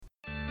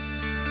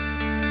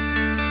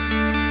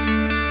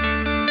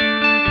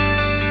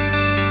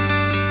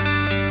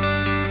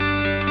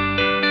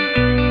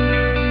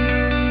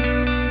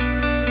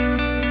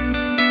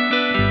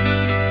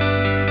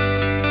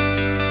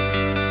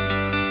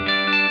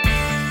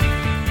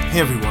Hey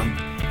everyone,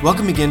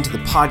 welcome again to the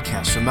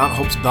podcast from Mount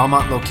Hope's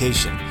Belmont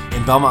location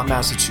in Belmont,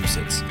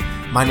 Massachusetts.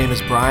 My name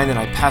is Brian and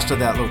I pastor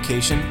that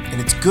location, and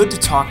it's good to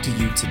talk to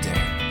you today.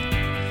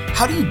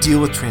 How do you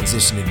deal with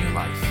transition in your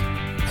life?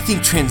 I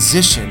think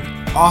transition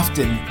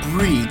often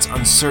breeds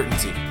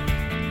uncertainty.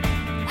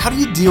 How do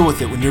you deal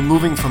with it when you're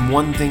moving from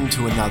one thing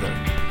to another?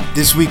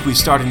 This week we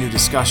start a new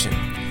discussion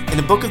in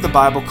a book of the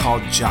Bible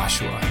called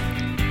Joshua.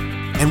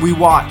 And we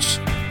watch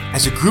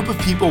as a group of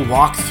people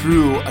walk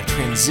through a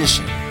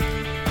transition,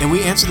 and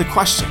we answer the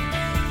question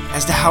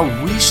as to how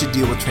we should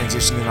deal with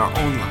transition in our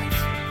own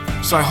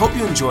life. So I hope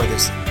you enjoy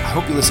this. I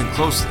hope you listen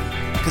closely,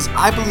 because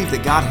I believe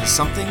that God has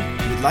something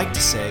He would like to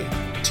say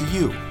to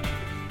you.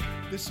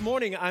 This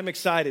morning, I'm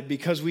excited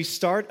because we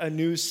start a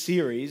new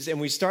series, and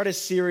we start a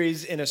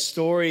series in a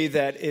story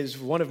that is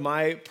one of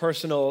my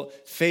personal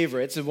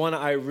favorites and one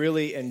I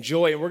really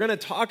enjoy. And we're going to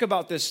talk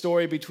about this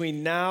story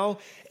between now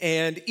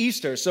and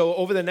Easter. So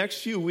over the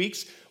next few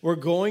weeks, we're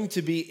going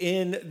to be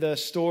in the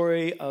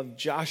story of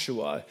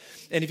Joshua.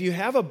 And if you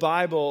have a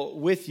Bible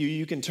with you,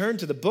 you can turn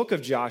to the book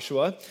of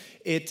Joshua.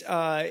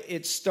 The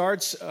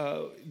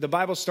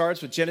Bible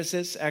starts with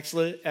Genesis,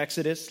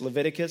 Exodus,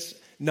 Leviticus,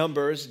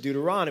 Numbers,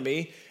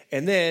 Deuteronomy,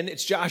 and then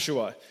it's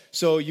Joshua.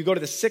 So you go to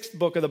the sixth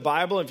book of the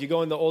Bible. If you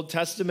go in the Old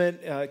Testament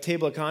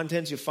table of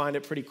contents, you'll find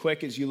it pretty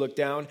quick as you look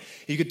down.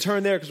 You could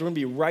turn there because we're going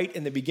to be right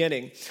in the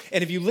beginning.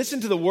 And if you listen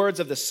to the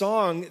words of the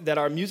song that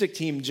our music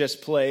team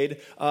just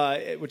played,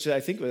 which I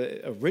think was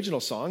an original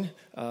song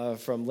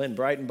from Lynn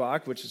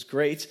Breitenbach, which is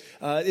great,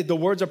 the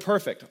words are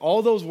perfect.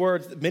 All those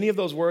words, many of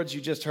those words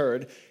you just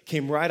heard,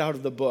 came right out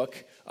of the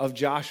book of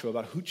Joshua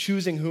about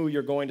choosing who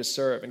you're going to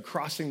serve and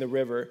crossing the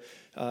river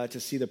to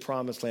see the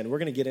promised land. We're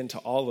going to get into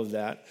all of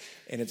that,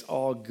 and it's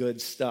all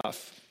good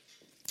stuff.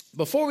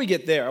 Before we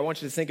get there, I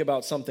want you to think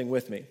about something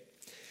with me,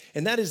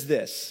 and that is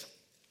this.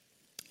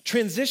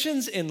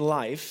 Transitions in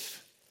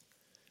life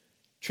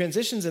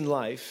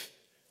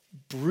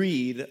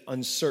breed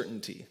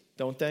uncertainty,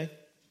 don't they?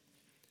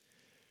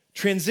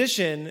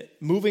 Transition,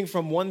 moving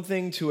from one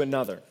thing to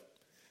another,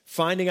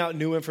 finding out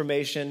new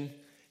information,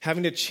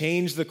 having to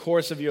change the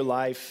course of your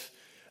life,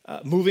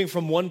 moving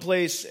from one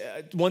place,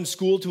 one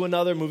school to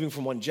another, moving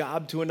from one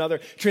job to another.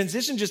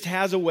 Transition just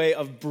has a way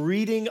of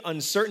breeding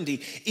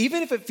uncertainty.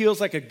 Even if it feels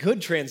like a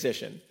good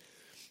transition,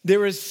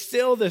 there is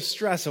still the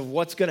stress of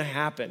what's going to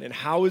happen and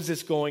how is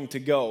this going to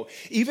go.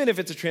 Even if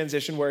it's a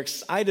transition we're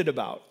excited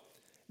about,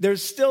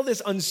 there's still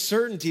this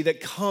uncertainty that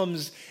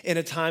comes in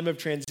a time of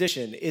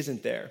transition,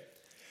 isn't there?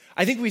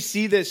 I think we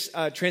see this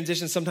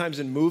transition sometimes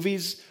in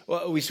movies.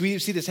 We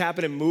see this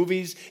happen in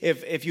movies.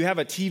 If you have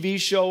a TV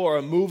show or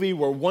a movie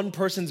where one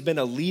person's been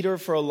a leader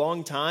for a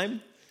long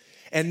time,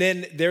 and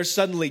then they're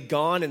suddenly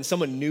gone and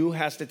someone new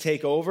has to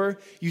take over,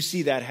 you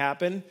see that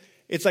happen.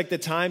 It's like the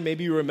time,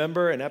 maybe you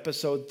remember in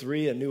episode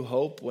 3, A New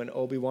Hope, when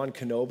Obi-Wan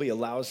Kenobi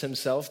allows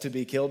himself to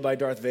be killed by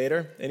Darth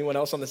Vader. Anyone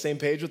else on the same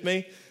page with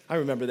me? I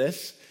remember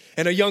this.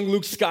 And a young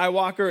Luke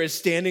Skywalker is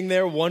standing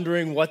there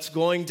wondering what's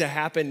going to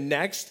happen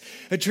next.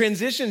 The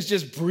transitions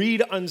just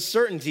breed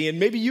uncertainty. And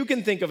maybe you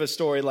can think of a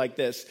story like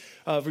this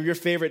for your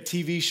favorite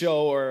TV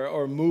show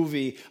or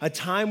movie, a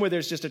time where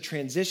there's just a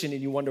transition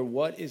and you wonder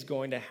what is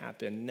going to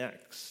happen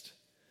next.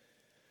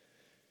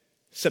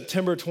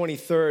 September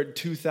 23rd,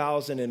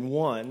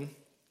 2001,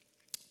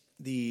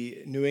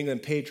 the New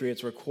England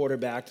Patriots were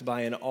quarterbacked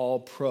by an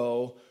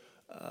all-pro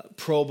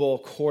Pro Bowl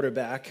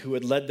quarterback who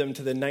had led them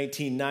to the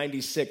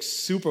 1996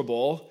 Super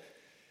Bowl.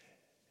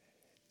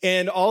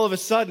 And all of a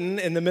sudden,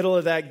 in the middle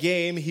of that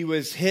game, he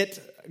was hit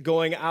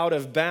going out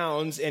of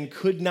bounds and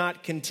could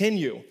not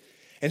continue.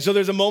 And so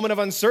there's a moment of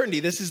uncertainty.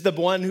 This is the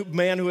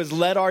man who has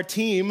led our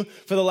team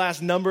for the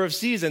last number of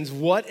seasons.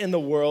 What in the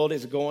world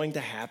is going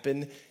to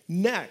happen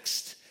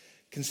next?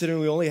 Considering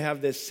we only have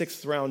this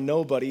 6th round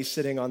nobody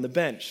sitting on the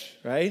bench,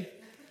 right?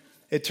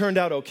 It turned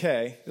out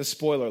okay. The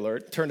spoiler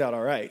alert, turned out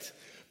all right.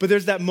 But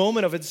there's that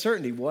moment of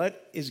uncertainty.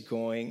 What is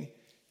going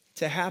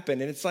to happen?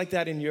 And it's like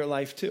that in your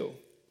life too.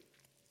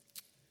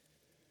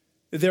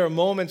 There are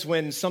moments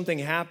when something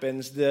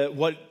happens,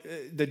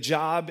 the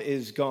job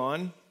is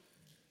gone,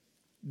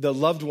 the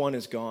loved one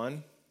is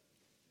gone,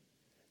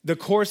 the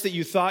course that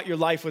you thought your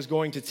life was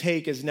going to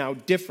take is now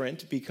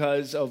different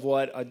because of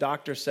what a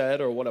doctor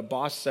said or what a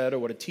boss said or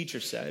what a teacher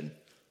said.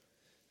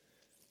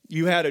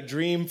 You had a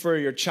dream for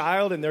your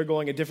child and they're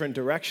going a different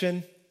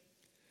direction.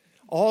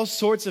 All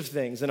sorts of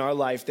things in our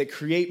life that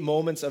create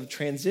moments of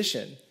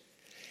transition.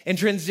 And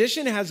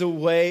transition has a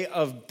way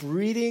of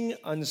breeding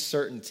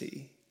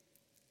uncertainty.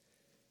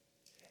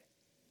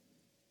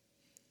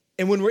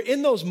 And when we're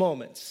in those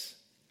moments,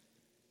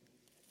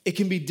 it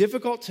can be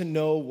difficult to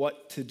know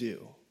what to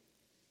do.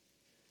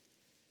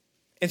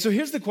 And so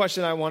here's the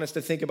question I want us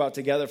to think about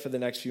together for the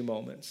next few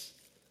moments.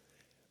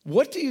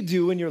 What do you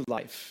do in your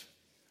life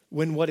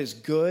when what is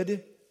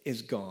good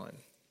is gone?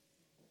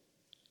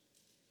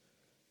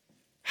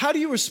 How do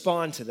you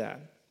respond to that?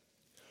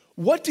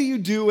 What do you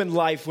do in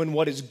life when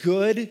what is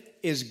good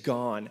is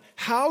gone?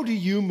 How do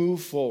you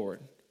move forward?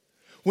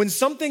 When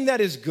something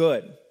that is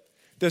good,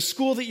 the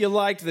school that you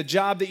liked, the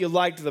job that you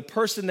liked, the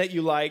person that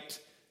you liked,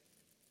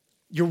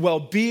 your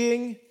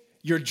well-being,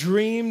 your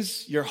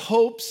dreams, your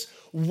hopes.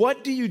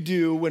 What do you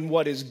do when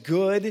what is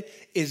good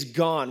is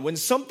gone? When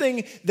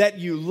something that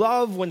you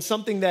love, when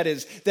something that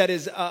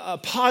is a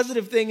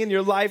positive thing in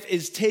your life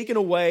is taken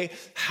away,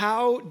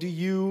 how do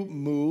you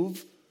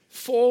move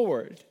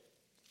forward?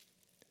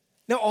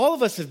 Now, all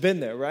of us have been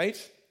there, right?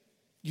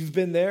 You've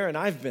been there and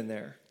I've been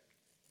there.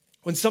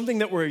 When something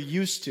that we're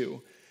used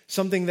to,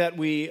 something that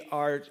we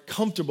are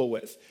comfortable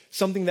with,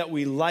 something that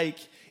we like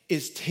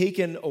is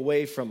taken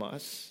away from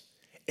us,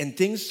 and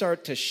things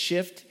start to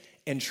shift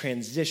and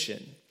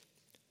transition.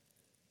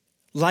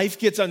 Life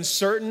gets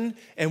uncertain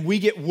and we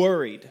get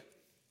worried.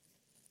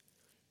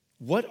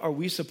 What are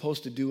we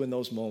supposed to do in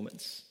those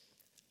moments?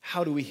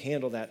 How do we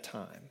handle that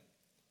time?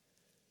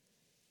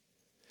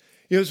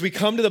 As we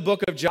come to the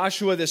book of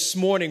Joshua this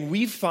morning,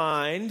 we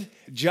find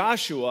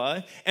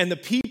Joshua and the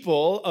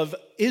people of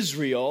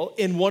Israel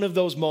in one of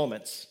those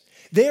moments.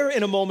 They're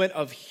in a moment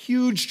of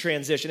huge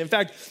transition. In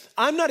fact,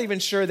 I'm not even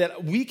sure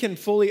that we can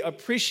fully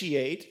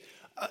appreciate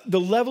the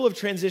level of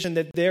transition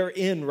that they're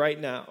in right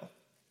now.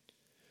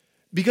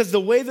 Because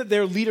the way that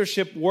their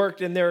leadership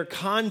worked in their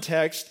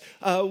context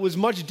was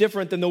much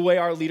different than the way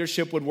our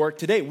leadership would work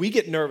today. We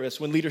get nervous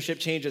when leadership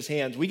changes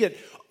hands. We get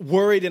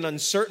worried and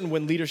uncertain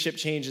when leadership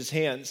changes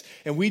hands.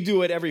 And we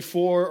do it every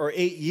 4 or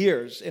 8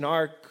 years in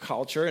our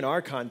culture, in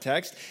our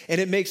context.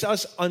 And it makes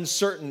us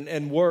uncertain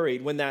and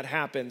worried when that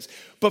happens.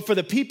 But for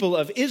the people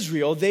of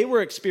Israel, they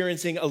were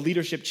experiencing a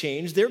leadership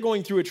change. They're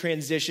going through a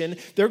transition.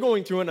 They're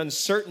going through an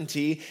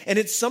uncertainty. And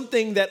it's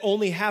something that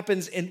only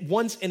happens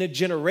once in a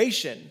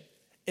generation.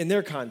 In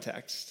their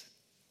context.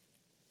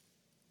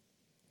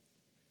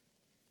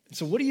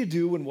 So what do you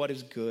do when what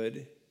is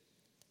good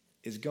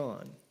is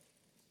gone?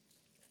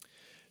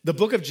 The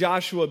book of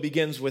Joshua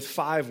begins with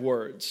 5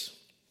 words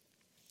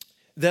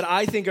that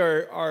I think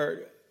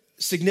are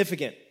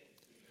significant.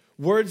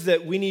 Words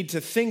that we need to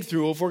think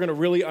through if we're going to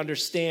really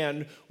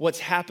understand what's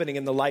happening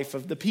in the life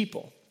of the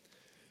people.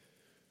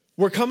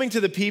 We're coming to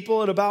the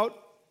people at about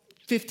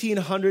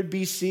 1500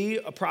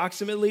 BC,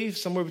 approximately,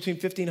 somewhere between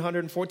 1500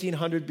 and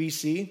 1400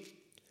 BC.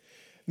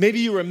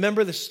 Maybe you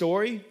remember the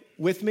story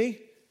with me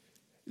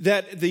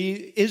that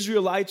the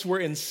Israelites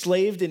were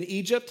enslaved in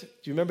Egypt.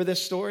 Do you remember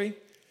this story?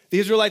 The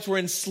Israelites were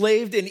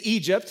enslaved in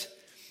Egypt,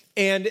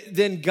 and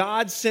then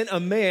God sent a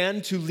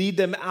man to lead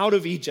them out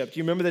of Egypt.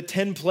 You remember the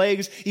 10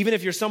 plagues? Even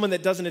if you're someone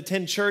that doesn't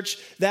attend church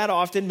that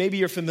often, maybe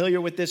you're familiar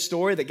with this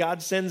story that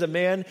God sends a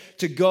man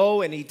to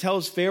go and he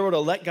tells Pharaoh to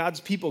let God's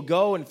people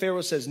go, and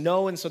Pharaoh says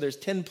no, and so there's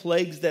 10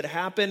 plagues that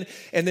happen.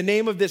 And the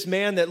name of this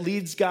man that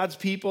leads God's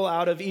people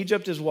out of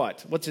Egypt is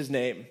what? What's his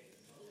name?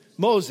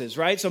 Moses,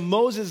 right? So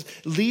Moses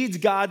leads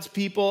God's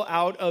people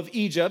out of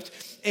Egypt,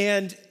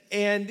 and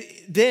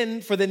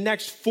then for the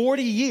next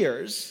 40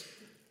 years,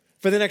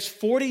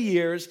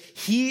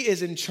 he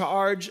is in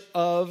charge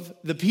of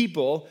the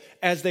people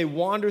as they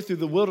wander through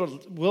the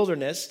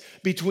wilderness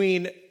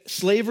between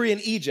slavery in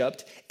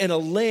Egypt and a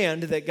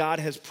land that God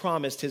has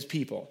promised his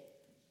people.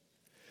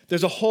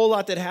 There's a whole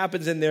lot that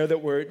happens in there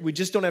that we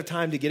just don't have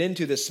time to get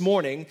into this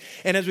morning.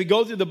 And as we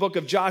go through the book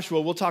of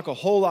Joshua, we'll talk a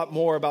whole lot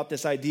more about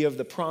this idea of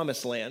the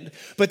promised land.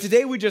 But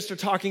today we just are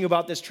talking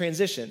about this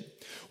transition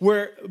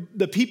where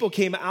the people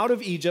came out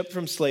of Egypt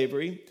from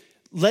slavery,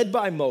 led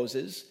by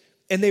Moses,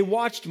 and they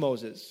watched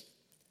Moses.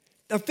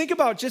 Now think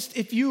about just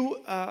if you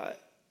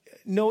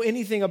know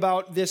anything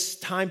about this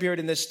time period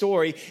in this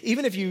story,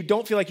 even if you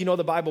don't feel like you know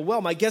the Bible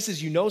well, my guess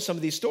is you know some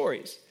of these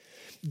stories.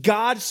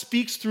 God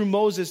speaks through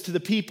Moses to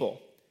the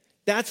people.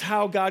 That's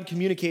how God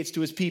communicates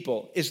to his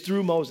people, is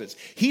through Moses.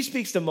 He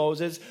speaks to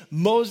Moses,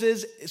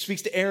 Moses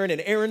speaks to Aaron,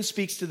 and Aaron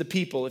speaks to the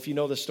people, if you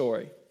know the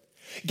story.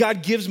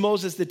 God gives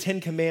Moses the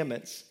 10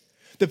 commandments.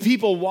 The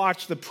people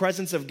watch the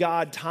presence of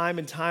God time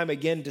and time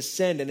again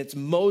descend, and it's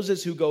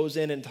Moses who goes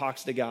in and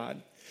talks to God.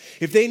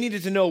 If they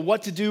needed to know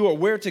what to do or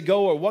where to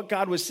go or what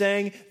God was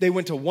saying, they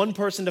went to one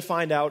person to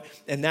find out,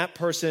 and that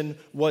person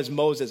was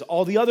Moses.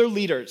 All the other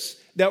leaders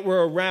that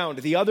were around,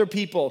 the other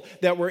people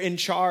that were in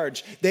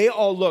charge, they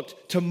all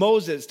looked to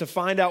Moses to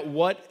find out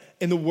what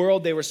in the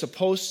world they were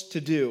supposed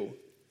to do.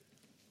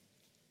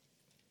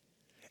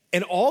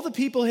 And all the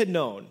people had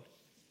known,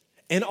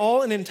 and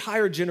all an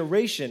entire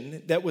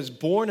generation that was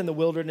born in the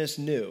wilderness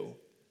knew,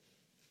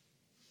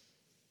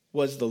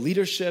 was the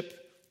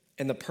leadership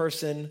and the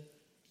person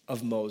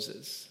of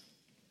Moses.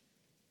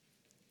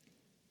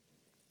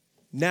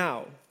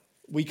 Now,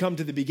 we come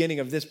to the beginning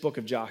of this book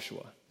of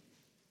Joshua,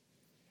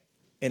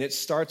 and it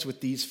starts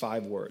with these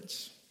 5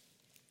 words.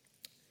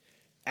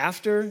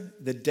 After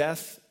the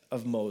death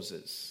of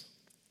Moses.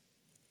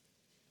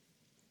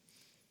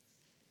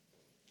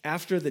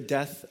 After the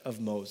death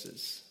of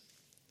Moses.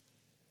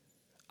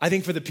 I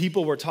think for the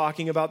people we're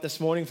talking about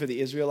this morning, for the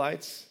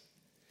Israelites,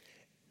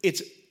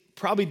 it's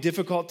probably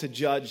difficult to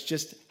judge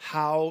just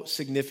how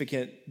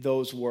significant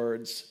those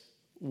words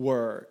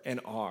were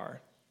and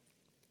are.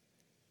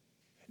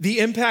 The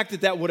impact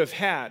that would have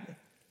had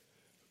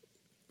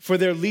for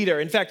their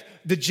leader. In fact,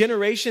 the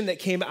generation that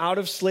came out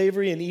of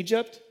slavery in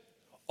Egypt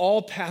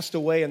all passed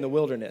away in the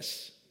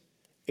wilderness,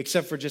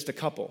 except for just a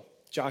couple,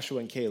 Joshua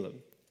and Caleb.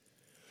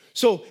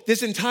 So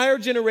this entire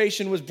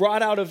generation was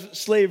brought out of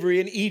slavery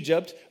in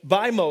Egypt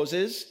by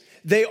Moses.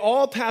 They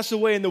all pass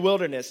away in the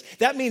wilderness.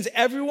 That means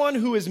everyone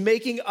who is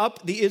making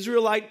up the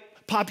Israelite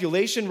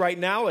population right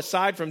now,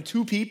 aside from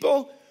 2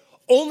 people,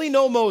 only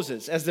know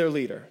Moses as their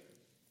leader.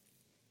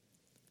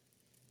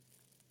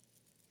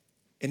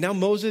 And now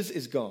Moses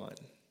is gone.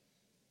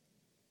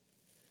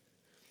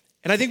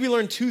 And I think we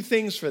learn 2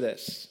 things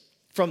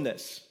from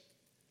this,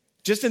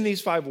 just in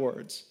these 5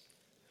 words.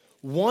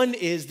 One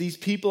is these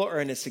people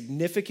are in a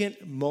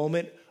significant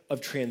moment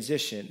of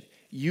transition.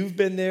 You've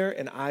been there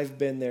and I've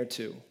been there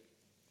too.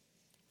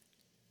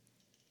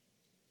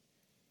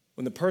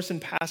 When the person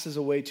passes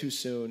away too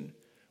soon,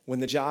 when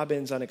the job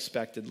ends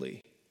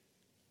unexpectedly,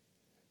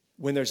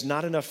 when there's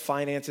not enough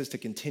finances to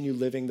continue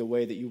living the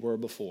way that you were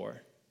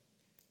before,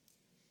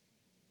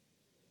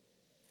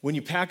 when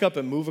you pack up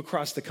and move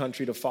across the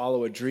country to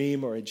follow a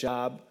dream or a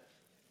job,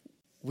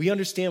 we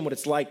understand what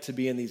it's like to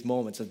be in these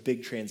moments of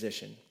big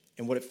transition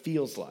and what it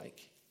feels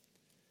like.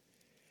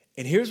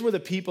 And here's where the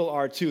people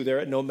are too.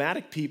 They're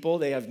nomadic people.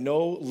 They have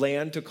no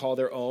land to call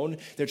their own.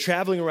 They're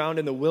traveling around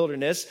in the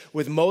wilderness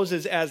with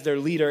Moses as their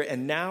leader,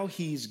 and now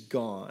he's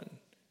gone.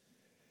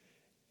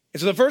 And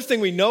so the first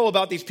thing we know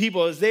about these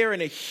people is they are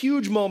in a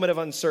huge moment of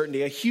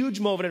uncertainty, a huge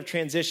moment of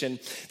transition.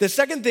 The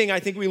second thing I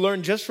think we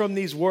learn just from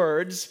these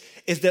words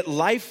is that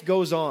life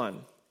goes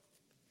on.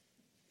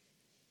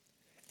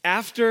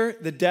 After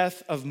the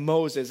death of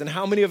Moses, and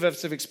how many of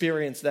us have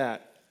experienced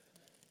that?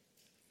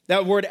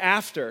 That word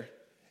after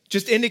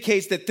just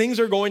indicates that things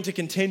are going to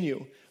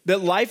continue,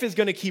 that life is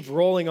going to keep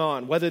rolling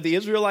on. Whether the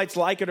Israelites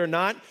like it or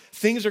not,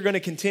 things are going to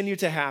continue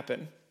to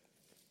happen.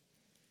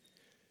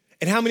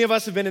 And how many of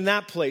us have been in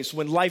that place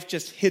when life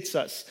just hits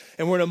us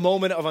and we're in a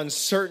moment of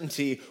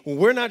uncertainty when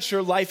we're not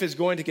sure life is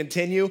going to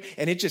continue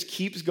and it just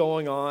keeps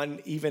going on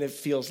even if it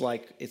feels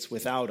like it's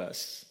without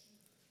us?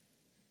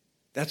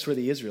 That's where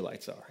the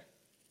Israelites are.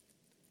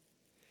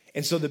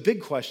 And so the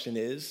big question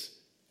is,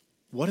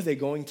 what are they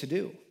going to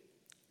do?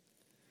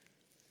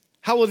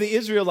 How will the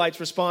Israelites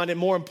respond? And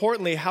more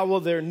importantly, how will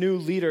their new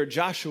leader,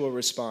 Joshua,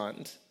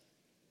 respond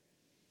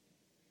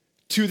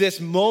to this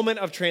moment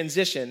of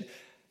transition?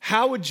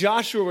 How would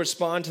Joshua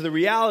respond to the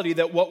reality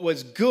that what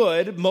was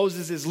good,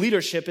 Moses'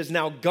 leadership, is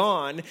now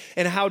gone?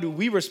 And how do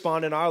we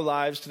respond in our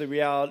lives to the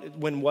reality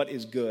when what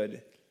is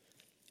good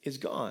is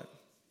gone?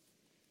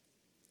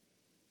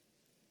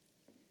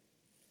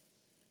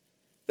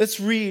 Let's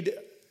read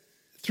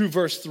through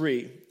verse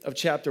 3 of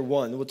chapter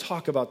 1. We'll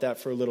talk about that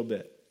for a little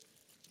bit.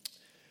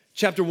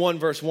 Chapter 1,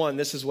 verse 1,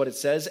 this is what it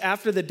says.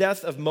 After the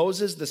death of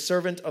Moses, the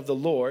servant of the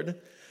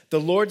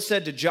Lord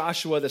said to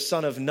Joshua, the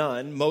son of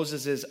Nun,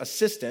 Moses'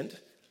 assistant,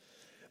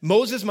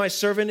 Moses, my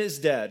servant, is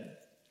dead.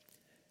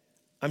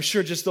 I'm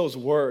sure just those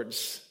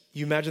words,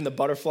 you imagine the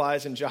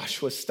butterflies in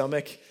Joshua's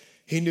stomach.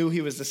 He knew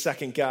he was the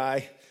second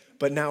guy,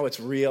 but now it's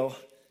real.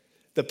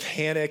 The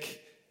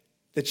panic,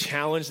 the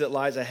challenge that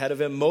lies ahead of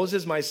him.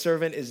 Moses, my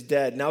servant, is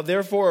dead. Now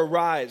therefore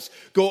arise,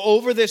 go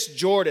over this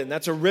Jordan,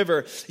 that's a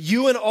river,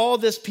 you and all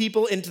this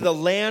people into the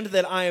land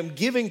that I am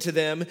giving to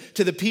them,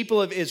 to the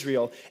people of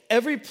Israel.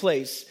 Every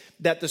place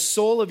that the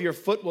sole of your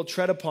foot will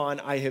tread upon,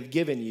 I have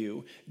given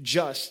you,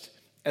 just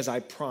as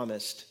I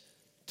promised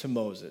to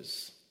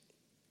Moses.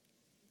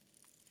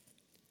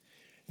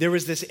 There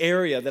was this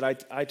area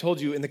that I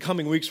told you in the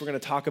coming weeks we're going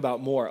to talk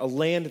about more, a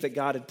land that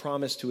God had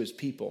promised to his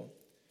people.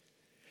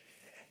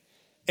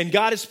 And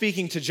God is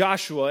speaking to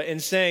Joshua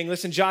and saying,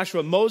 listen,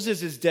 Joshua,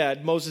 Moses is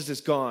dead. Moses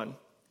is gone.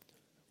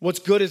 What's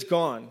good is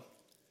gone.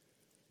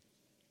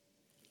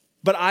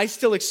 But I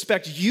still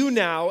expect you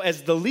now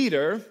as the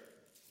leader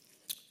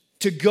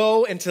to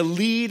go and to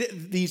lead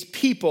these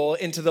people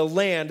into the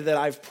land that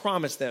I've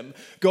promised them.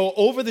 Go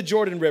over the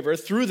Jordan River,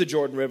 through the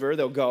Jordan River,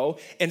 they'll go,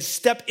 and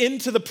step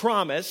into the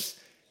promise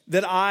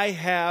that I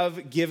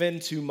have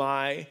given to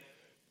my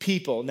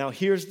people. Now,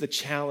 here's the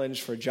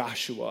challenge for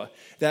Joshua.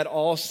 That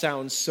all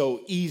sounds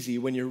so easy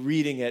when you're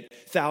reading it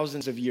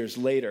thousands of years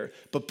later,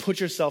 but put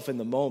yourself in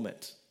the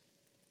moment.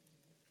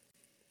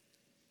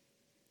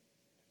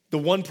 The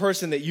one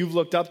person that you've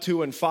looked up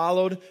to and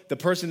followed, the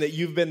person that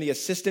you've been the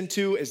assistant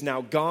to is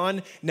now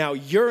gone. Now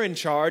you're in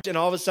charge, and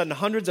all of a sudden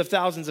hundreds of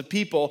thousands of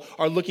people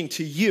are looking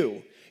to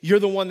you. You're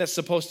the one that's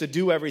supposed to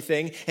do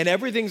everything, and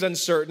everything's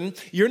uncertain.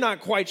 You're not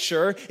quite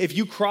sure. If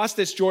you cross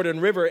this Jordan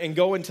River and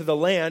go into the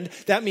land,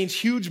 that means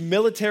huge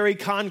military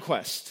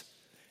conquest.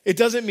 It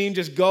doesn't mean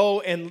just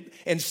go and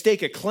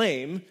stake a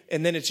claim,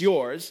 and then it's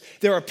yours.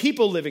 There are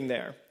people living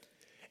there.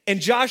 And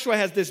Joshua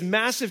has this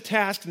massive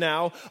task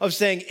now of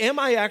saying, am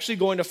I actually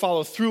going to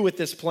follow through with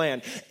this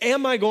plan?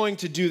 Am I going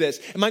to do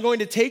this? Am I going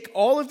to take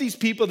all of these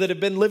people that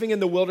have been living in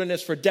the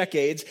wilderness for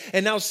decades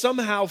and now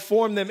somehow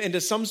form them into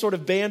some sort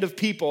of band of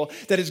people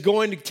that is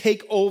going to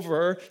take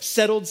over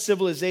settled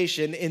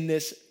civilization in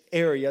this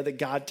area that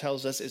God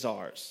tells us is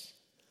ours?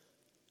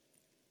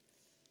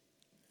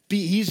 Be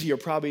easier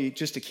probably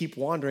just to keep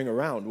wandering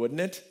around,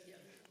 wouldn't it?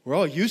 We're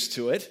all used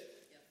to it.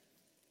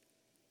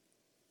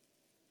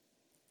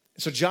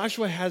 So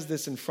Joshua has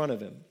this in front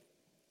of him.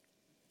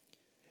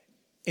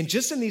 And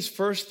just in these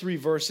first 3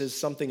 verses,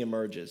 something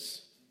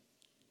emerges.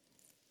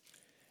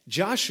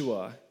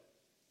 Joshua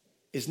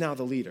is now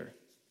the leader.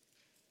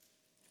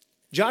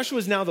 Joshua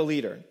is now the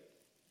leader.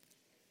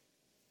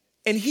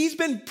 And he's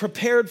been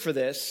prepared for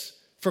this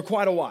for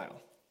quite a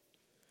while.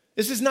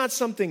 This is not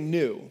something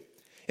new.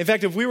 In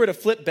fact, if we were to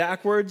flip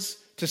backwards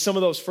to some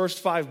of those first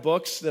 5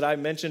 books that I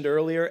mentioned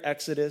earlier,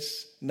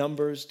 Exodus,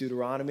 Numbers,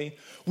 Deuteronomy,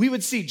 we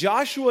would see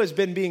Joshua has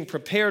been being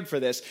prepared for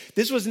this.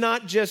 This was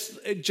not just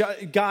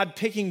God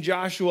picking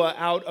Joshua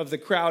out of the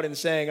crowd and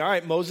saying, all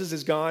right, Moses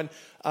is gone.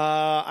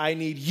 I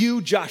need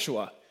you,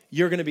 Joshua.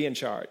 You're going to be in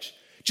charge.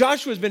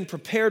 Joshua has been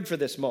prepared for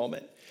this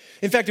moment.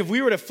 In fact, if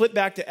we were to flip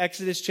back to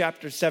Exodus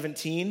chapter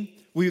 17,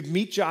 we would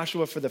meet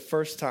Joshua for the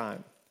first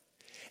time.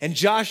 And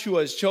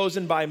Joshua is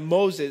chosen by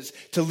Moses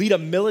to lead a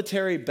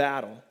military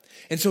battle.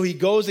 And so he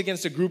goes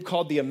against a group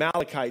called the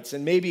Amalekites.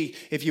 And maybe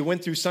if you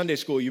went through Sunday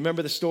school, you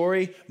remember the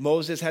story?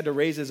 Moses had to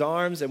raise his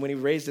arms. And when he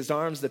raised his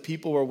arms, the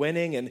people were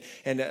winning.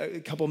 And a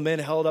couple men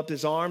held up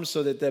his arms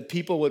so that the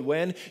people would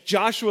win.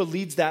 Joshua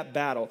leads that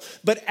battle.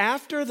 But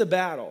after the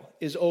battle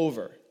is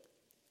over,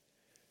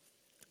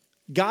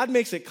 God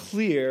makes it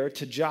clear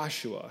to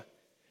Joshua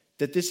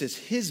that this is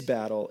his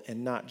battle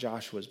and not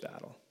Joshua's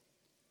battle.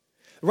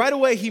 Right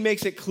away, he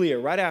makes it clear,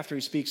 right after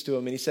he speaks to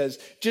him, and he says,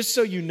 just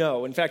so you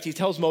know, in fact, he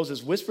tells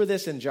Moses, whisper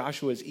this in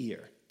Joshua's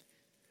ear.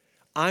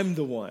 I'm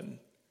the one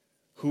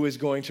who is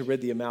going to rid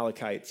the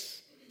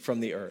Amalekites from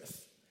the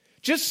earth.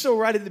 Just so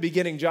right at the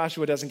beginning,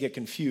 Joshua doesn't get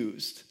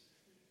confused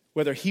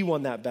whether he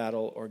won that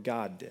battle or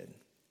God did.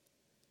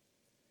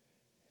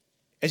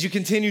 As you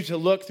continue to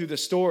look through the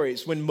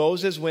stories, when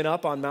Moses went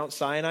up on Mount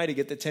Sinai to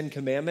get the 10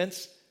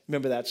 Commandments,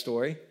 remember that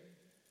story?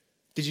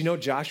 Did you know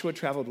Joshua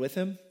traveled with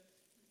him?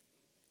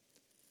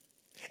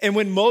 And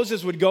when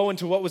Moses would go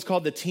into what was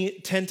called the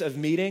tent of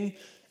meeting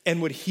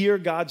and would hear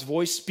God's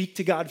voice, speak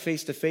to God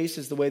face to face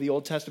is the way the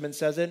Old Testament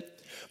says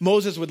it,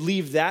 Moses would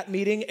leave that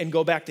meeting and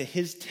go back to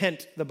his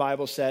tent, the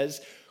Bible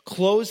says,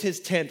 close his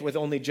tent with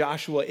only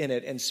Joshua in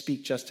it and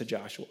speak just to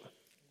Joshua.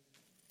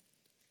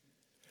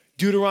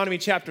 Deuteronomy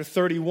chapter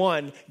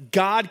 31,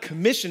 God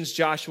commissions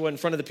Joshua in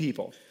front of the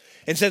people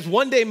and says,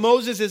 one day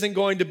Moses isn't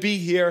going to be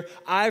here.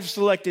 I've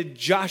selected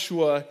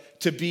Joshua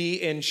to be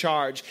in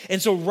charge.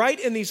 And so right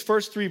in these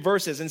first 3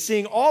 verses and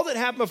seeing all that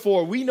happened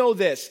before, we know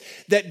this,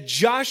 that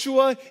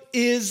Joshua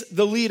is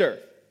the leader.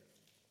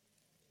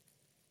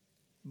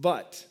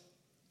 But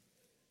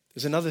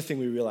there's another thing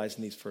we realize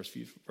in these first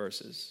few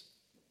verses.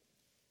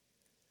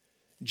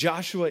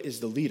 Joshua is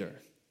the leader.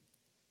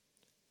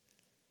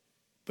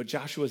 But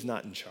Joshua is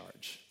not in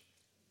charge.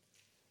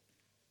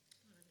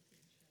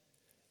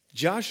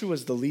 Joshua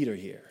is the leader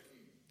here.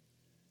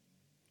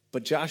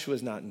 But Joshua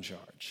is not in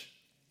charge.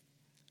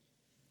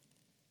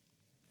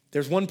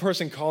 There's one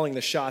person calling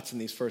the shots in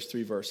these first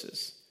 3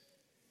 verses.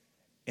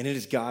 And it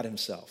is God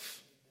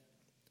himself.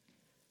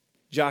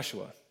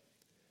 Joshua,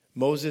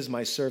 Moses,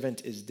 my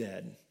servant, is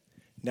dead.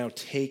 Now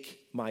take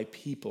my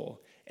people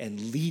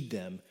and lead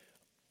them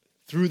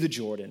through the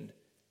Jordan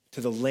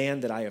to the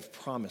land that I have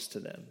promised to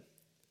them.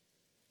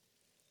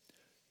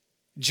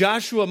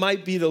 Joshua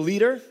might be the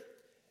leader.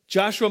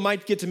 Joshua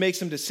might get to make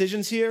some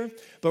decisions here,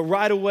 but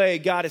right away,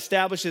 God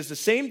establishes the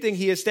same thing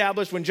he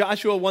established when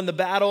Joshua won the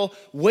battle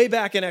way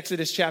back in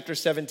Exodus chapter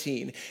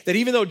 17. That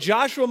even though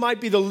Joshua might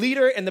be the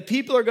leader and the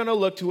people are going to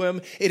look to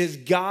him, it is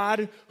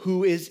God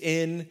who is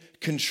in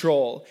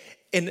control.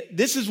 And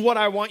this is what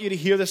I want you to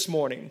hear this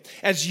morning.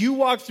 As you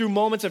walk through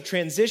moments of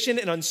transition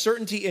and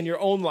uncertainty in your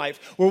own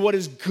life, where what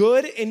is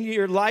good in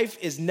your life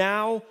is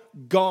now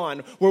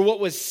gone, where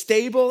what was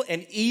stable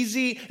and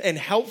easy and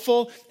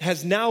helpful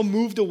has now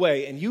moved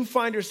away, and you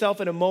find yourself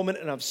in a moment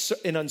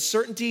in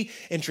uncertainty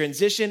and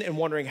transition and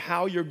wondering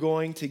how you're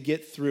going to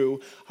get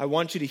through, I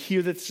want you to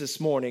hear this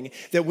morning,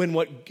 that when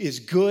what is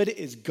good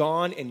is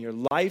gone in your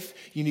life,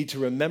 you need to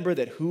remember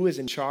that who is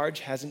in charge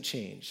hasn't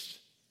changed.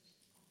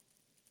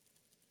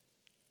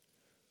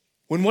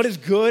 When what is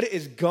good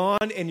is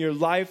gone in your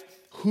life,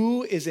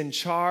 who is in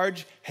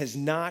charge has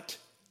not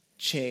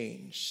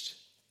changed.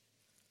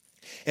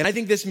 And I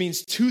think this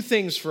means 2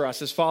 things for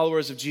us as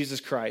followers of Jesus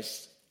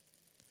Christ.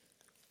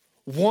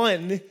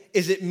 One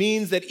is it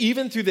means that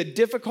even through the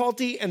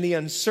difficulty and the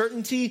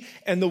uncertainty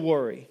and the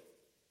worry,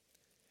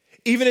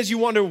 even as you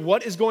wonder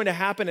what is going to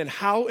happen and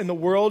how in the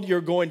world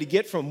you're going to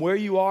get from where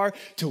you are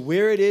to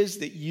where it is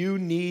that you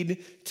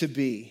need to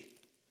be,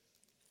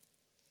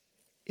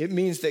 it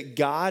means that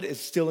God is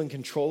still in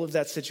control of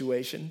that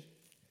situation.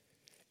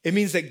 It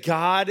means that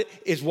God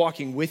is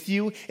walking with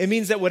you. It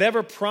means that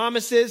whatever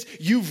promises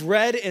you've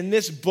read in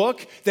this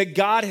book that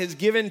God has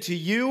given to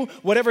you,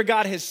 whatever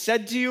God has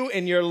said to you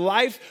in your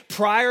life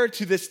prior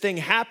to this thing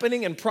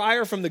happening and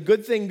prior from the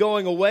good thing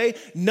going away,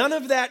 none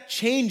of that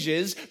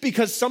changes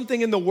because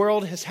something in the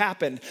world has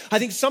happened. I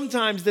think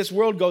sometimes this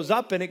world goes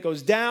up and it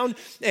goes down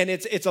and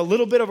it's a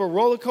little bit of a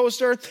roller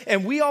coaster,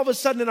 and we all of a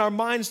sudden in our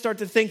minds start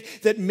to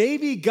think that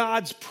maybe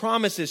God's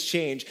promises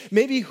change.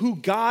 Maybe who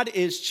God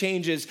is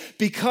changes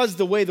because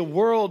the way the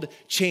world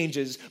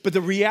changes. But the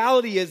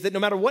reality is that no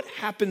matter what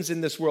happens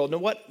in this world,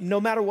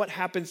 no matter what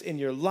happens in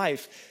your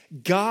life,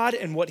 God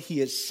and what he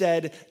has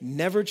said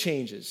never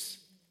changes.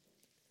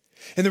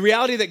 And the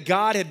reality that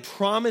God had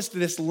promised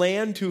this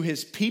land to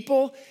his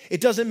people,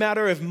 it doesn't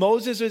matter if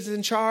Moses is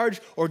in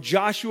charge or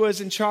Joshua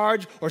is in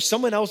charge or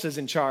someone else is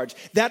in charge.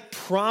 That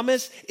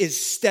promise is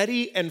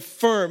steady and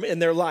firm in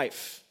their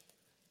life.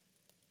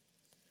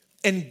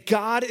 And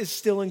God is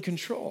still in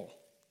control.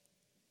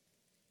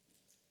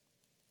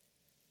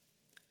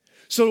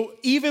 So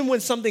even when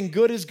something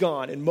good is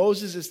gone and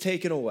Moses is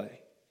taken away,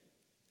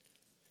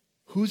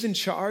 who's in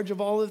charge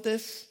of all of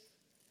this?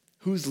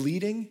 Who's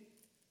leading?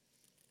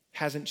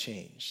 Hasn't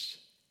changed.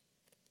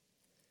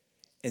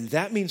 And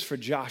that means for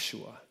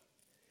Joshua,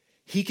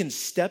 he can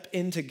step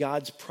into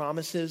God's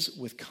promises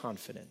with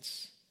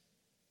confidence.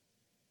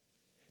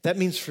 That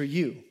means for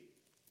you,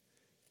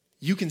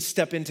 you can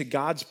step into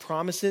God's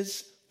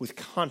promises with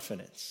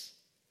confidence.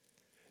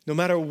 No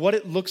matter what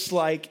it looks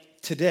like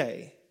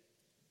today,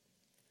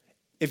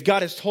 if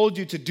God has told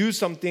you to do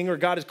something or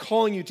God is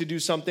calling you to do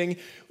something,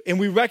 and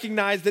we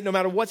recognize that no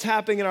matter what's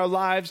happening in our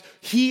lives,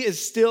 he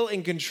is still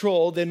in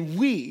control, then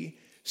we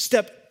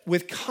step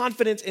with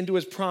confidence into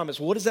his promise.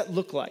 What does that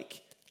look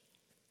like?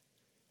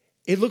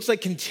 It looks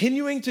like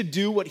continuing to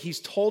do what he's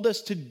told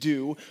us to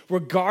do,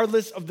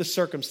 regardless of the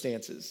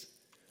circumstances.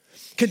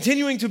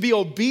 Continuing to be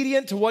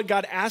obedient to what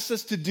God asks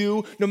us to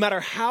do, no matter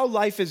how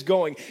life is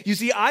going. You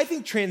see, I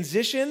think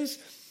transitions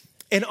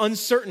and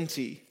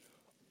uncertainty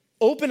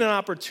open an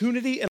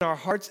opportunity in our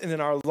hearts and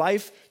in our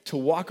life to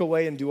walk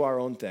away and do our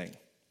own thing.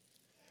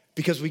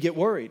 Because we get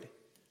worried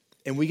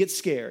and we get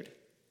scared.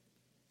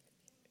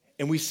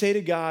 And we say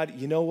to God,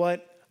 you know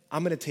what?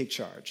 I'm going to take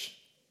charge.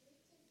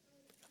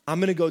 I'm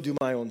going to go do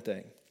my own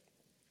thing.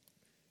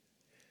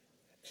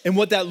 And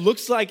what that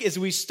looks like is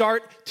we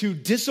start to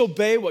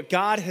disobey what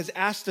God has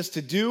asked us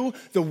to do,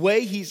 the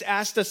way he's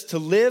asked us to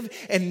live,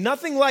 and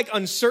nothing like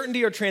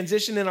uncertainty or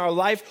transition in our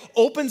life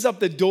opens up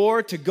the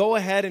door to go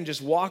ahead and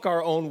just walk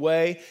our own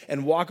way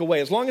and walk away.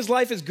 As long as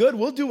life is good,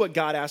 we'll do what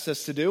God asks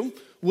us to do.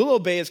 We'll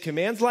obey his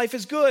commands. Life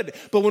is good.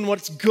 But when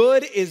what's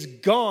good is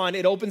gone,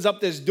 it opens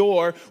up this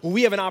door where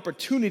we have an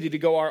opportunity to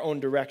go our own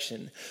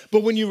direction.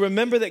 But when you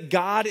remember that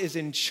God is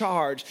in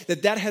charge,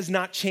 that has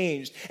not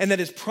changed, and that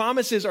his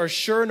promises are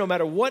sure no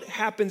matter what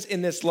happens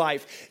in this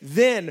life,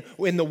 then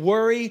in the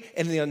worry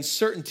and the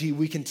uncertainty,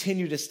 we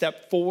continue to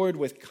step forward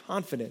with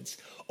confidence,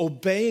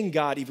 obeying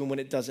God even when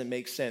it doesn't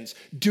make sense,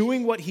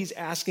 doing what he's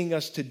asking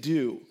us to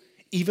do,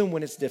 even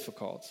when it's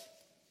difficult.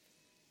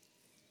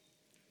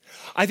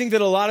 I think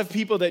that a lot of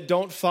people that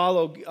don't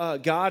follow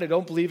God and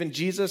don't believe in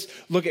Jesus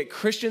look at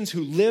Christians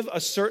who live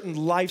a certain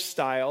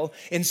lifestyle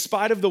in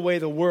spite of the way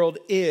the world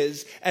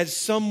is as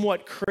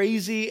somewhat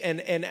crazy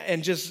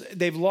and just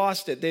they've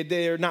lost it.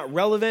 They're not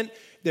relevant.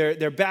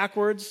 They're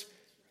backwards.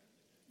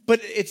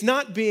 But it's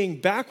not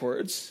being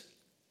backwards,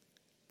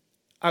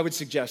 I would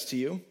suggest to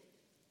you.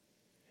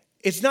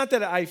 It's not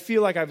that I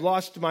feel like I've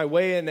lost my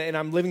way and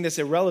I'm living this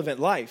irrelevant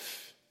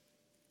life.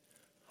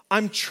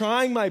 I'm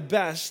trying my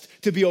best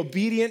to be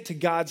obedient to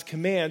God's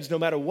commands no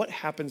matter what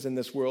happens in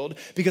this world,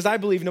 because I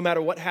believe no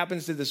matter what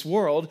happens to this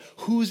world,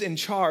 who's in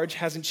charge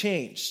hasn't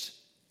changed.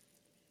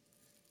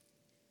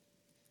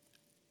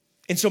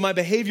 And so my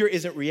behavior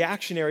isn't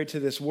reactionary to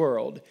this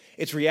world.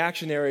 It's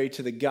reactionary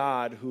to the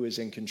God who is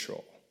in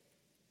control.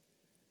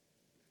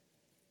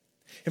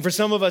 And for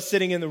some of us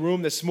sitting in the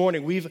room this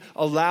morning, we've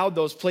allowed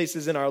those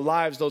places in our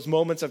lives, those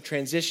moments of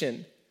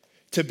transition,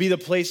 to be the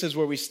places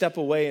where we step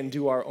away and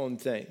do our own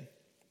thing.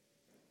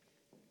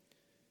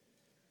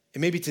 And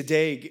maybe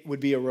today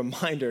would be a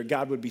reminder,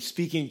 God would be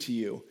speaking to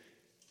you,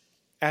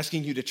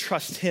 asking you to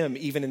trust him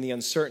even in the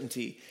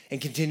uncertainty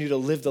and continue to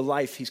live the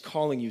life he's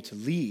calling you to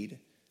lead,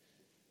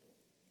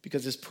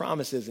 because his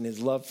promises and his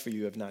love for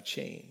you have not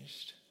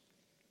changed.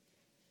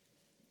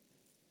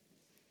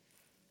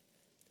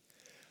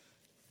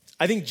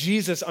 I think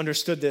Jesus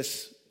understood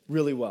this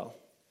really well.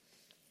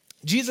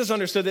 Jesus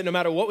understood that no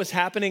matter what was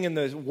happening in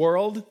the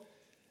world,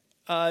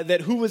 that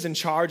who was in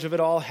charge of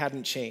it all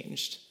hadn't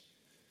changed.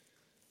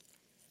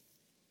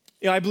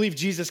 You know, I believe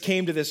Jesus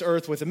came to this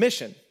earth with a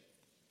mission.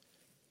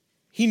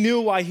 He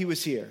knew why he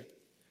was here.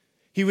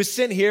 He was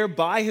sent here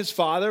by his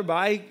Father,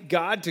 by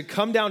God, to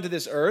come down to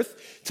this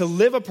earth, to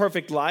live a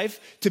perfect life,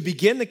 to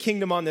begin the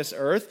kingdom on this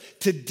earth,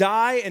 to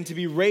die and to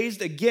be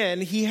raised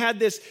again. He had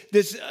this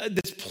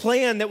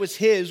plan that was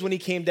his when he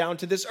came down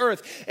to this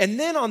earth. And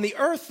then on the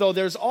earth, though,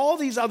 there's all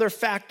these other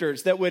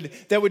factors that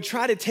would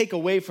try to take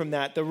away from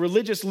that, the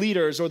religious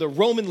leaders or the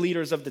Roman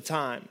leaders of the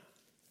time.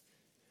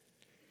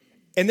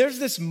 And there's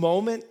this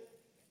moment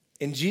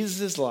in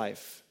Jesus'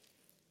 life,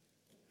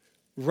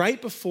 right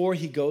before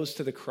he goes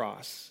to the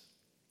cross,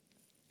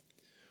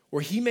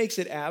 where he makes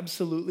it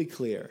absolutely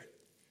clear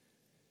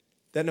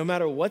that no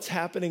matter what's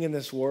happening in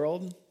this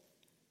world,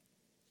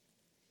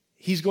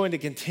 he's going to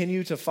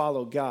continue to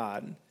follow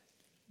God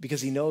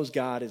because he knows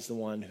God is the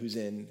one who's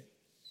in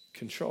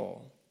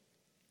control.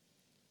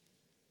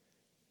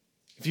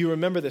 If you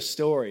remember the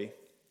story,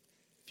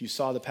 if you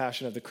saw the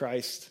Passion of the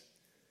Christ,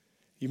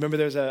 you remember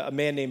there's a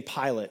man named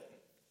Pilate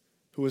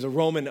who was a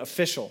Roman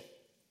official.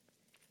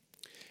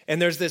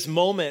 And there's this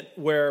moment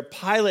where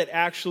Pilate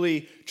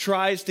actually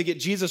tries to get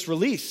Jesus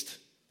released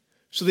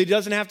so that he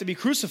doesn't have to be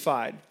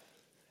crucified.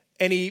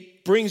 And he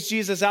brings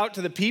Jesus out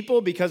to the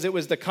people because it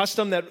was the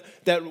custom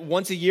that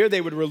once a year they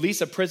would release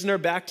a prisoner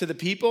back to the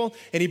people.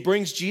 And he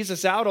brings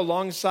Jesus out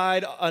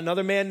alongside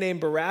another man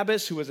named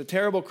Barabbas, who was a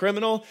terrible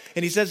criminal.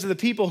 And he says to the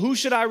people, who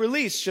should I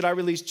release? Should I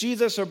release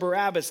Jesus or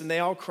Barabbas? And they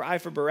all cry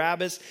for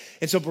Barabbas.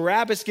 And so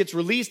Barabbas gets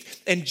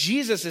released, and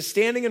Jesus is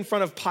standing in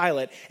front of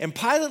Pilate. And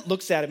Pilate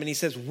looks at him and he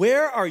says,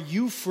 where are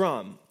you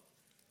from?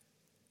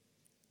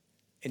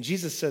 And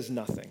Jesus says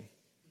nothing.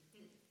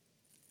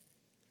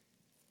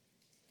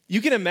 You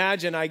can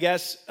imagine, I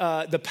guess,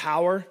 the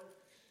power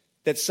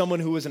that someone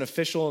who was an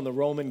official in the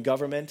Roman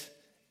government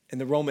and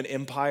the Roman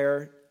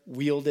Empire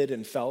wielded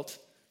and felt.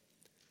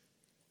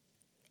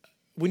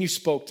 When you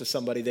spoke to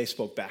somebody, they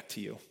spoke back to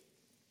you.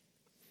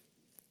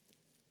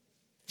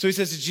 So he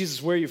says to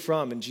Jesus, where are you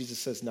from? And Jesus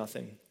says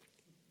nothing.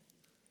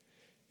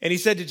 And he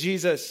said to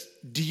Jesus,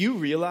 do you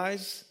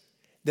realize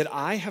that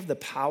I have the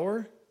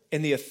power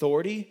and the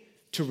authority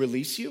to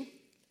release you?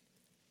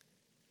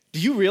 Do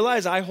you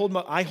realize I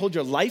hold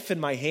your life in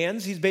my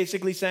hands, he's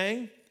basically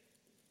saying?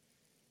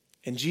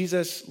 And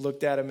Jesus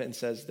looked at him and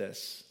says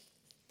this.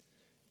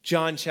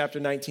 John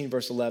chapter 19,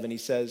 verse 11, he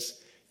says,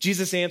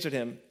 Jesus answered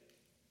him,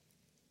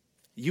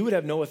 you would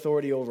have no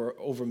authority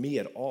over me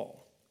at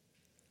all,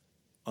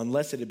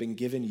 unless it had been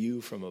given you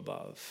from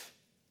above.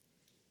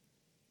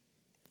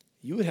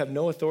 You would have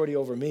no authority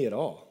over me at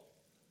all,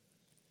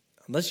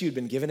 unless you had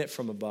been given it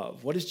from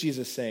above. What is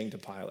Jesus saying to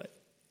Pilate?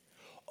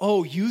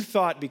 Oh, you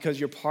thought because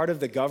you're part of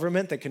the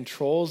government that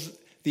controls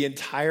the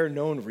entire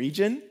known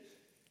region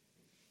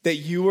that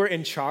you were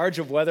in charge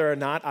of whether or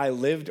not I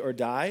lived or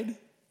died?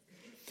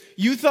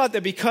 You thought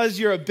that because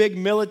you're a big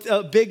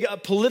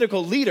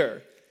political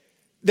leader,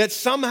 that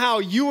somehow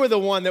you were the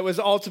one that was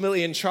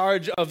ultimately in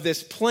charge of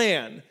this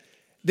plan,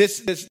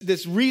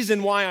 this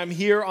reason why I'm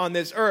here on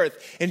this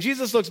earth. And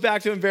Jesus looks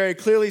back to him very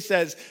clearly,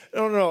 says,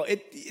 no,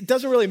 it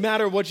doesn't really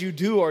matter what you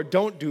do or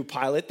don't do,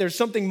 Pilate. There's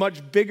something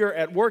much bigger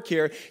at work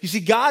here. You see,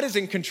 God is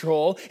in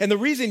control, and the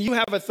reason you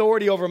have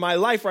authority over my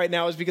life right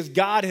now is because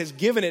God has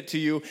given it to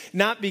you,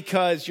 not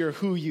because you're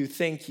who you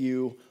think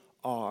you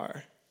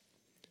are.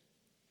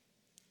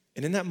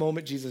 And in that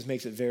moment, Jesus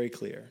makes it very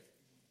clear.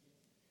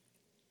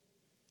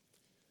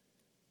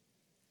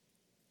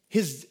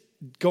 His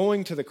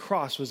going to the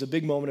cross was a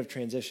big moment of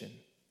transition.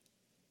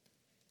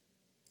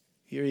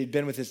 Here he'd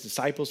been with his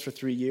disciples for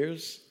 3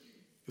 years.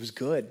 It was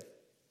good.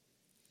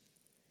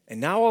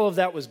 And now all of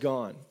that was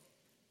gone.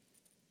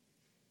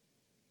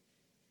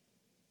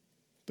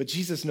 But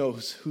Jesus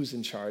knows who's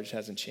in charge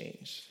hasn't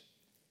changed.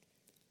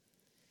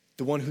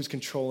 The one who's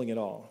controlling it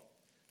all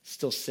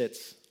still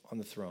sits on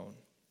the throne.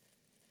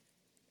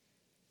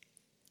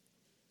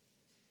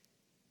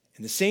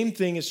 And the same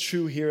thing is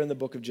true here in the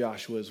book of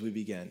Joshua as we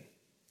begin.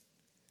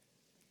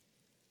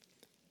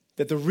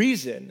 That the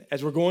reason,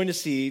 as we're going to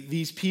see,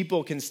 these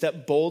people can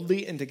step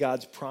boldly into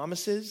God's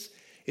promises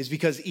is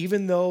because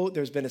even though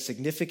there's been a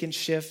significant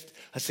shift,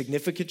 a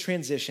significant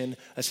transition,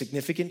 a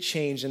significant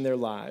change in their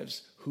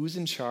lives, who's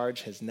in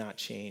charge has not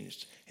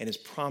changed, and his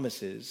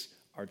promises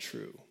are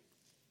true.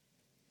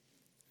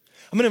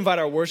 I'm going to invite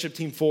our worship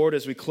team forward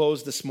as we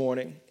close this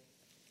morning.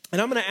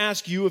 And I'm going to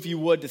ask you, if you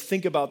would, to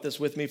think about this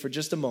with me for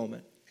just a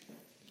moment.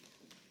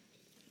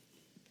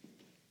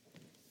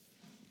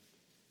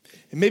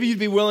 And maybe you'd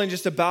be willing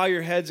just to bow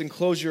your heads and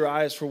close your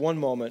eyes for one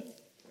moment,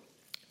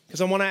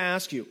 because I want to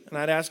ask you, and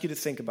I'd ask you to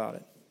think about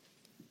it.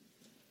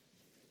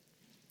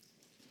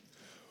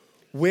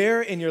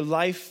 Where in your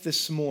life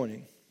this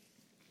morning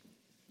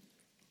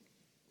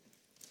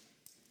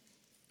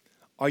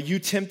are you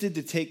tempted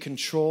to take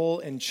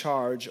control and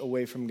charge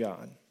away from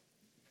God?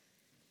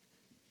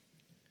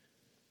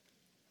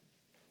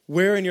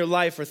 Where in your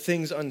life are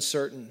things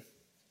uncertain?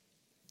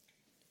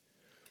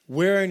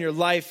 Where in your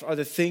life are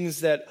the things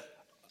that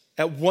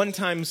at one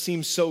time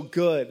seemed so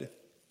good,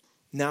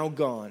 now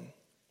gone?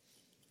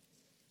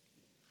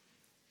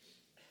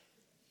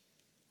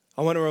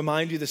 I want to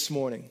remind you this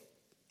morning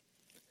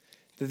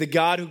that the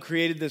God who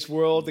created this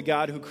world, the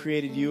God who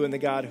created you, and the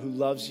God who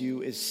loves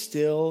you is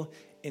still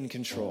in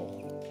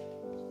control.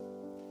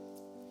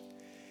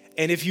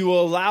 And if you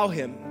will allow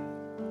him,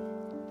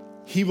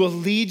 he will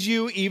lead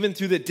you even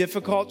through the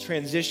difficult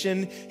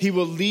transition. He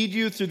will lead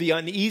you through the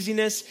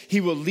uneasiness.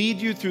 He will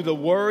lead you through the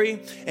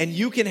worry. And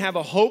you can have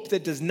a hope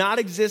that does not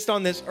exist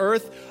on this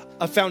earth,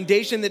 a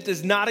foundation that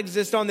does not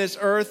exist on this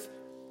earth,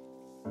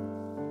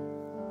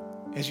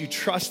 as you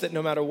trust that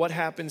no matter what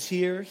happens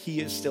here, he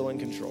is still in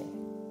control.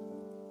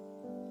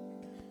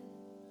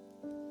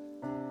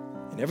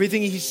 And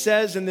everything he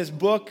says in this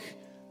book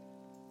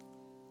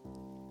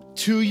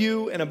to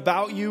you and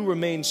about you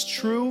remains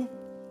true,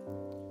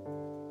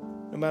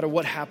 no matter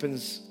what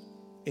happens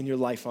in your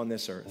life on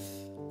this earth.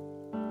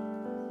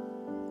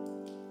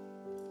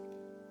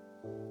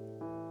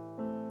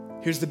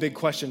 Here's the big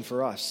question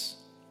for us.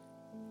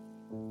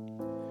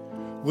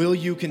 Will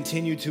you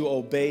continue to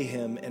obey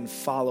him and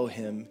follow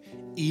him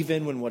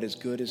even when what is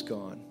good is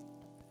gone?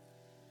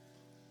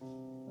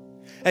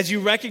 As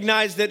you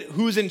recognize that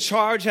who's in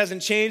charge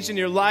hasn't changed in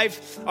your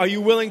life, are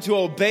you willing to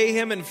obey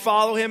him and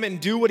follow him and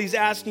do what he's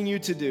asking you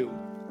to do?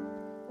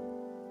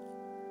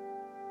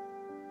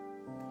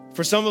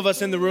 For some of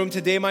us in the room,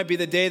 today might be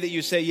the day that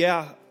you say,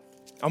 yeah,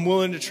 I'm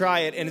willing to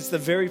try it. And it's the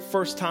very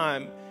first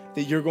time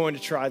that you're going to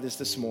try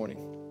this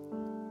morning.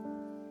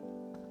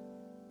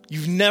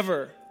 You've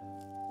never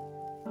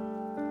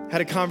had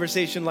a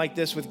conversation like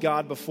this with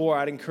God before.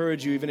 I'd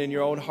encourage you, even in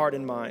your own heart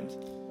and mind,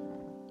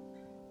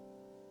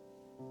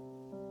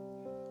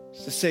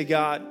 to say,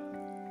 God,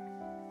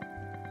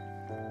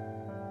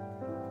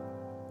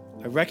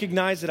 I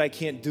recognize that I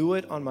can't do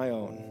it on my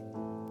own.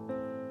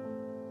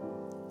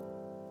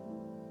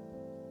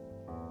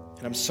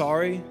 And I'm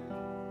sorry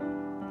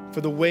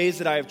for the ways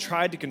that I have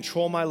tried to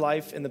control my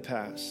life in the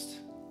past.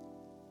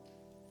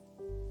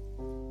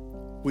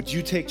 Would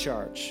you take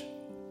charge?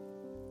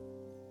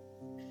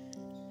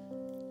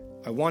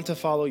 I want to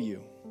follow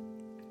you.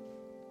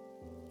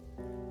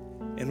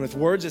 And with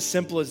words as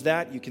simple as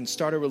that, you can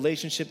start a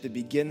relationship that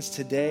begins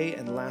today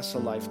and lasts a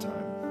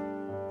lifetime.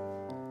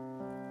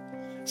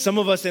 Some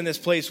of us in this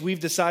place, we've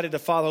decided to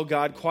follow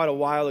God quite a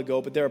while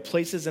ago, but there are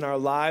places in our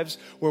lives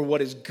where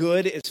what is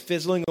good is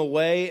fizzling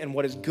away and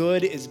what is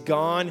good is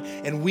gone,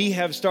 and we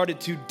have started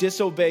to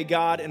disobey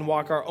God and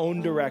walk our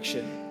own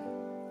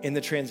direction in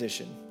the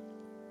transition.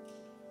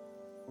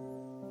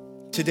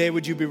 Today,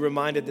 would you be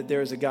reminded that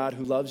there is a God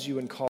who loves you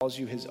and calls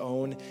you his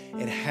own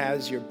and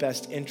has your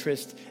best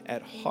interest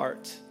at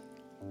heart?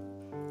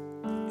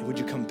 And would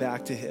you come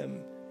back to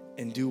him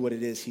and do what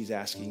it is he's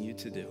asking you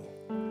to do?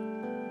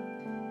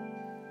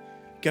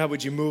 God,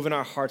 would you move in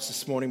our hearts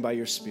this morning by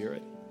your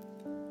Spirit?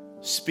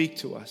 Speak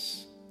to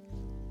us.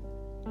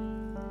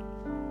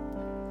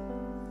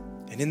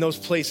 And in those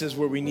places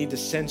where we need to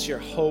sense your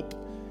hope,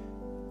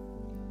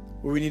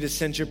 where we need to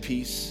sense your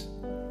peace,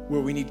 where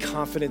we need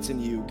confidence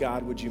in you,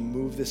 God, would you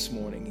move this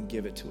morning and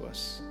give it to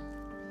us?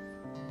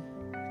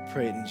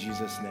 Pray it in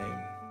Jesus' name.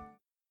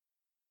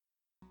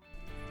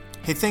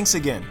 Hey, thanks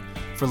again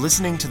for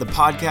listening to the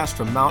podcast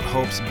from Mount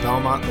Hope's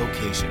Belmont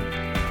location.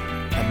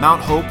 At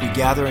Mount Hope, we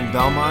gather in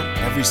Belmont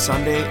every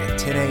Sunday at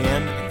 10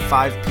 a.m. and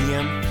 5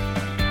 p.m.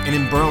 and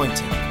in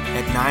Burlington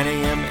at 9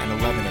 a.m. and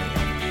 11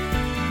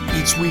 a.m.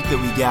 Each week that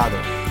we gather,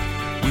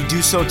 we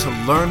do so to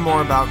learn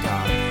more about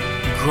God,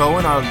 grow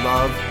in our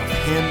love of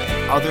him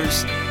and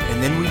others,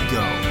 and then we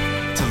go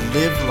to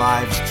live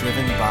lives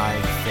driven by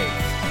faith.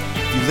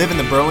 If you live in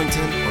the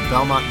Burlington or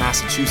Belmont,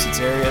 Massachusetts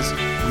areas,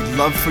 we'd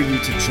love for you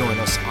to join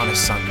us on a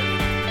Sunday.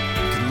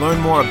 You can learn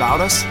more about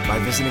us by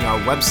visiting our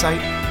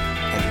website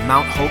at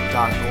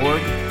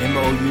mounthope.org,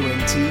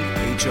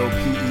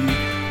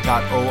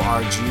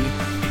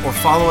 mounthope.org, or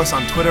follow us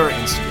on Twitter or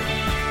Instagram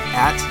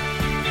at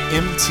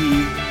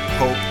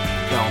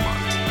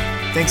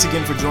mthopebelmont. Thanks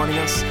again for joining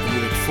us, and we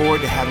look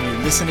forward to having you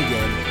listen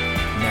again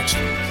next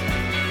week.